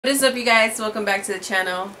What is up, you guys? Welcome back to the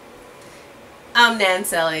channel. I'm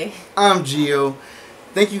NANSELLY. I'm Gio.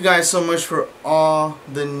 Thank you guys so much for all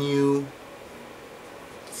the new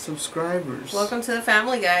subscribers. Welcome to the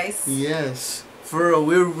family, guys. Yes. For real,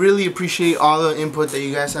 we really appreciate all the input that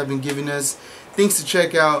you guys have been giving us. Things to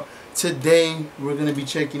check out. Today, we're going to be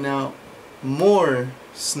checking out more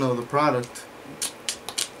Snow the Product.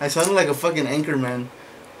 I sounded like a fucking anchor man.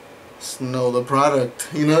 Snow the Product.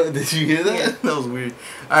 You know, did you hear that? Yeah. That was weird.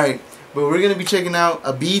 Alright, but we're going to be checking out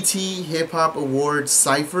a BT Hip Hop Awards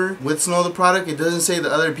Cypher with Snow the Product. It doesn't say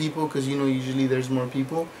the other people because, you know, usually there's more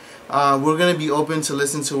people. We're going to be open to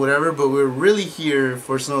listen to whatever, but we're really here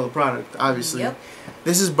for Snow the Product, obviously. Yep.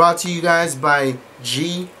 This is brought to you guys by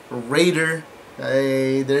G Raider.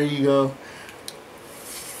 Hey, there you go.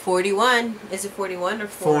 41. Is it 41 or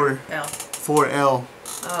 4L? 4L.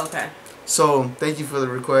 Oh, okay. So, thank you for the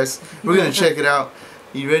request. We're going to check it out.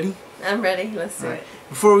 You ready? I'm ready. Let's do it.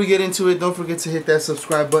 Before we get into it, don't forget to hit that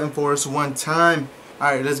subscribe button for us one time.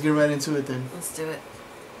 Alright, let's get right into it then. Let's do it.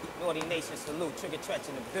 Naughty Nation salute, Trigger Tretch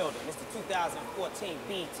in the building. It's the 2014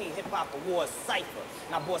 BT Hip Hop Awards Cypher.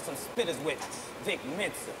 And I brought some spitters with Vic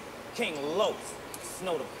Mensa, King Los,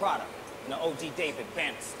 Snow the Product, and the OG David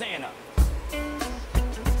Banner. Stand up.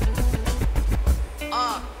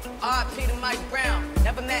 R.P. to Mike Brown.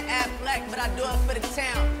 Never met Affleck, but I do it for the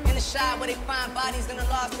town. In the shop where they find bodies in the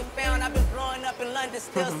lost and found. I've been growing up in London,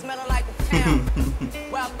 still smelling like a pound.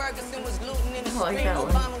 While Ferguson was looting in the street,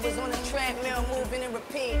 Obama was on the treadmill, moving and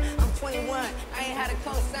repeat. I'm 21, I ain't had a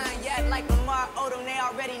cosign yet. Like Lamar Odom, they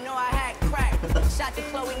already know I had crack. Shot to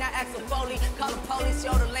Chloe, not Axel Foley. Call the police,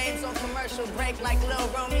 yo, the lames on commercial break like Lil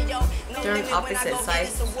Romeo. No They're limit when I go get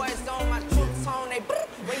this award zone. My troops home, they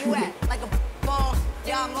where you at? Like a ball.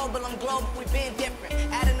 Y'all mobile, I'm global, we been different.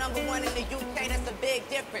 At a #1 in the UK, that's a big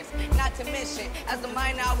difference. Not to mention, as a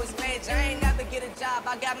minor I was major. I ain't never get a job,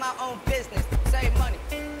 I got my own business. Save money.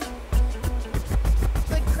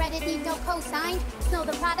 Good credit, need no cosign. Snow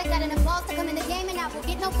the Product, got enough balls to come in the game, and I will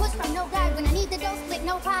get no push from no guy. When I need the dough, split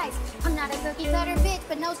no pies. I'm not a cookie cutter bitch,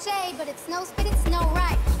 but no shade. But it's no spit, it's no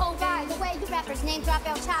right. Oh, by the way, you rappers name drop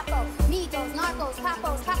El Chapo, Migos, Narcos,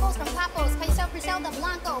 Capos from Capos, call yourself Griselda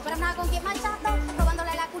Blanco. But I'm not gonna get my chato,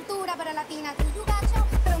 robándole la cultura para latinas. You got yo,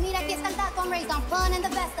 pero mira que está el dato. I'm raised on fun and the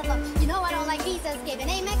best of them. You know I don't like visas given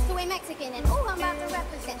Amex to a Mexican, and ooh, I'm about to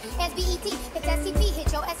represent SBET. It's SCP,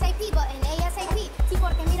 hit your SAP button ASAP. Sí,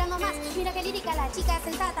 porque mira nomás, mira que lírica la chica es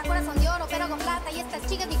sensata, corazón de oro pero con plata. Y estas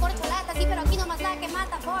chicas mi corcholata, sí, pero aquí nomás la que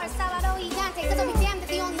mata por sábado gigante. Cause I'll be damned if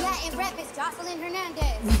the only Latin rap is Jocelyn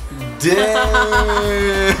Hernandez.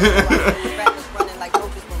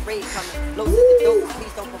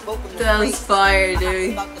 That was fire,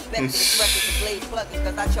 dude.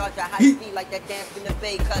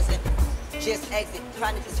 Just exit,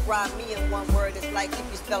 trying to describe me in one word. It's like if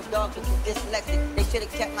you spell dog, but you dyslexic. They should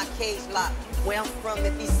have kept my cage locked. Where I'm from,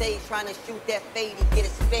 if he say he's trying to shoot that fade, he get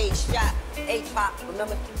his fade shot. A-pop,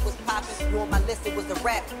 remember was popping? You on my list, it was a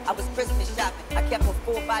rap. I was Christmas shopping. I kept a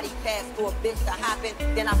full body cast for a bitch to hop in.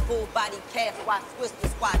 Then I full body cast while Swiss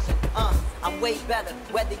was watching. I'm way better,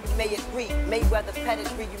 whether you may agree. Mayweather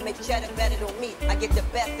pedigree, you make cheddar better than me. I get the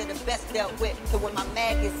best of the best dealt with. So when my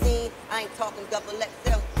magazine, I ain't talking double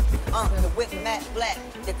XL. The whip matte black,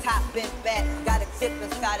 the top bent back, got a tip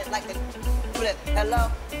inside it like a flip. Hello?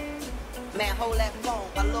 Man, hold that phone.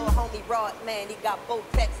 My little homie Rod, man, he got both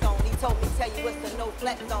texts on. He told me tell you it's a no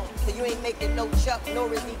flex on. So you ain't making no chuck,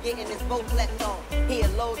 nor is he getting his both flex on. He'll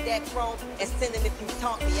load that chrome and send him if you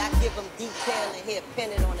taunt me. I give him detail and he'll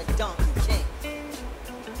pin it on a dunk. King.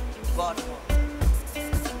 Baltimore.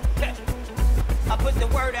 I put the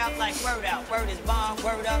word out like word out. Word is bomb,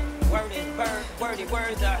 word up, word is bird. Wordy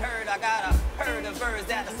words are heard. I got a herd of birds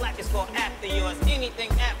that the slack is for after yours. Anything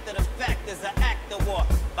after the fact is an act of war.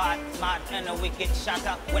 By my and a wicked shot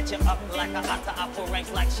up, wet you up like a hot apple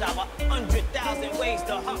ranks like shower. 100,000 ways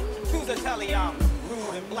to hump. Choose a telly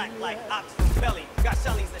rude and black like ox belly. Got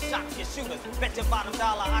Shelley's to shock your shooters. Bet your bottom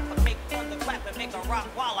dollar I can make thunder clap and make a rock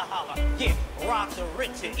walla holler. Yeah, rob the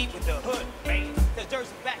rich and eat with the hood, man. The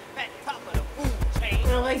jersey backpack top of the food chain.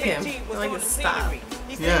 I like him. I like his style.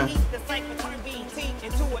 He said eat the cypher turn BT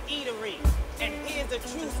into an eatery. And here's a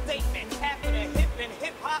true statement. Half of the hip and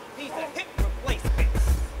hip-hop, he's a hip replacement.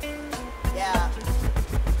 Yeah.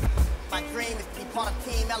 My dream is to be part of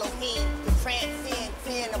Team Elohim, to transcend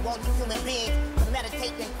sin and walk to human beings, to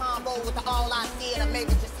meditate in combo with the all I see, and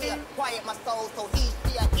maybe just here, quiet my soul, so he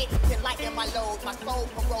fear it can lighten my load. My soul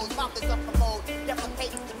paroles, mouth is up for mode,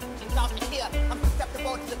 defecate, thoughts to hear. I'm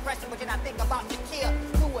susceptible to depression, but then I think about the cure.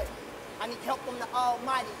 Do it. I need help from the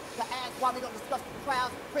Almighty to ask why we don't discuss the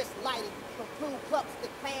crowds of Chris Lighty. From crew clubs to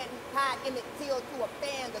clan, we tied Emmett Till to a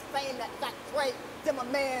fan, the same that got Trey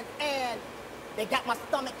Zimmerman, and they got my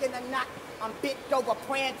stomach in a knot. I'm bent over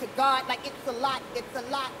praying to God like it's a lot,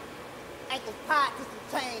 Ankles tied to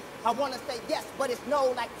some chains. I wanna say yes, but it's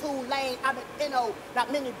no, like Tulane. I'm an NO.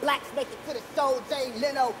 Not many blacks make it to the show. Jay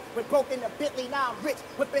Leno. We're broke in the Bentley, now I'm rich,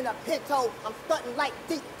 whipping a Pinto. I'm stunting like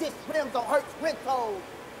deep dish rims on Hertz Rentals.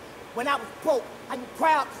 When I was broke, I was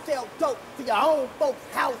proud to sell dope to your own folks'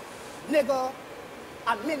 house, nigga.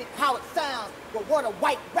 I meant it how it sounds. But what are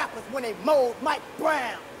white rappers when they mold Mike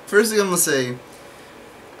Brown? First thing I'm gonna say,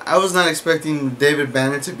 I was not expecting David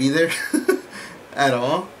Banner to be there at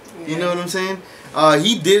all. You know what I'm saying?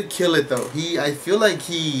 He did kill it though. I feel like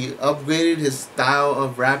he upgraded his style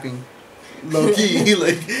of rapping. Low key,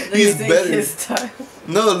 he's better. His style.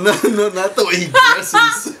 No, not the way he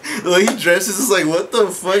dresses. The way he dresses is like, what the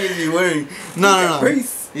fuck is he wearing? No.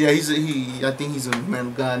 Yeah, I think he's a man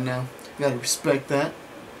of God now. Gotta respect that.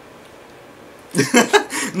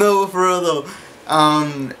 No, but for real though,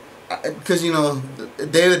 because you know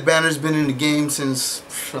David Banner's been in the game since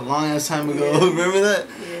a long ass time ago. Yeah. Remember that?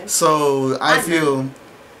 Yeah. So I feel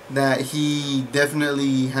that he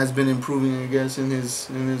definitely has been improving, I guess, in his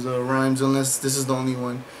rhymes, unless this is the only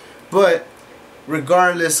one. But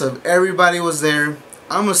regardless of everybody was there,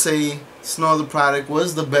 I'm gonna say Snow the Product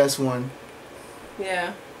was the best one.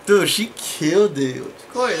 Yeah. Dude, she killed it. Of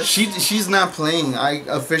course. She's not playing. I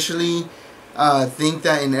officially think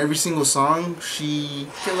that in every single song she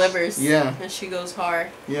delivers. Yeah. And she goes hard.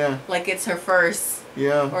 Yeah. Like it's her first.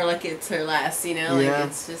 Yeah. Or like it's her last, you know? Yeah. Like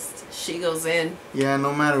it's just, she goes in. Yeah,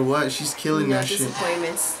 no matter what, she's killing that shit. No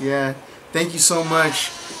disappointments. Yeah. Thank you so much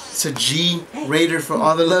to G Raider for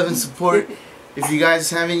all the love and support. If you guys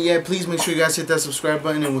haven't yet, please make sure you guys hit that subscribe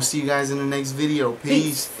button, and we'll see you guys in the next video.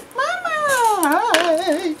 Peace.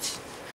 Mama!